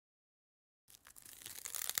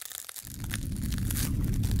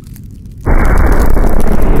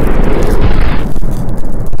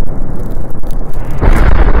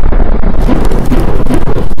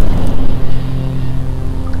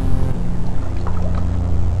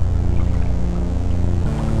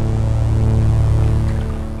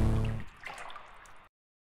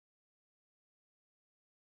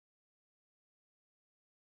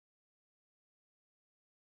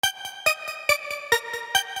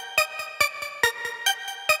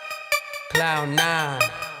Cloud9.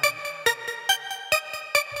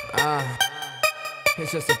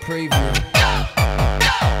 It's just a preview.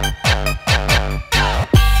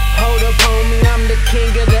 Hold up, homie, I'm the king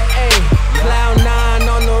of the A. Cloud9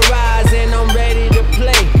 on the rise, and I'm ready to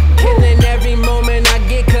play. Killing every moment I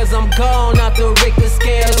get, cause I'm gone off the Richter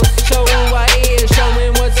scale. Show who I is,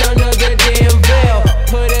 showing what's under the damn veil.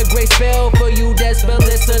 Put a great spell for you desperate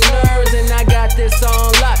listeners, and I got this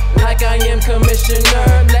on lock, like I am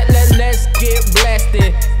commissioner. Let's get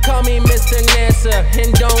blasted. Call me Mr. NASA,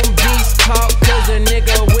 and don't be talk, cause a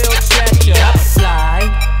nigga will trash ya. Fly,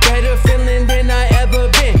 better feeling than I ever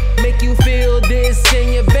been. Make you feel this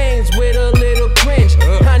in your veins with a little cringe.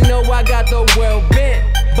 I know I got the world bent,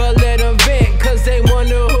 but let them vent, cause they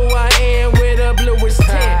wonder who I am with a bluish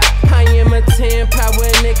tint. I am a 10 power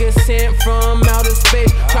nigga sent from outer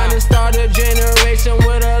space, trying to start a generation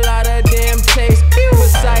with a lot of damn taste.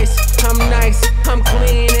 Precise, I'm nice, I'm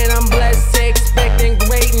clean, and I'm blessed. Expecting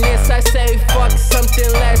greatness, I say fuck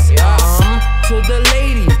something less. To the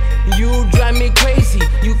lady, you drive me crazy.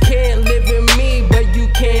 You can't live in me, but you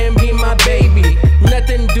can be my baby.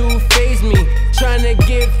 Nothing do faze me, trying to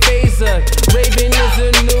get phaser. Raven is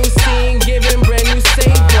a new scene, giving brand new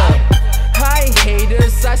savor. Hi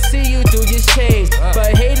haters, I see you through your shades,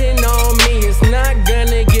 but hating on me is not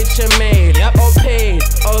gonna get you made, or paid,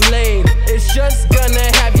 or laid. It's just gonna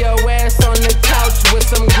have your ass on the couch with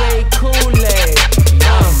some great Kool-Aid.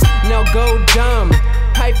 Now go dumb,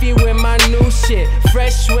 hypey with my new shit,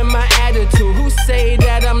 fresh with my attitude. Who say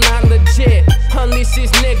that I'm not legit? Unleash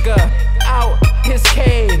this nigga out his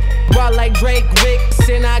cave, while like Drake Wicks,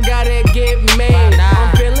 and I gotta get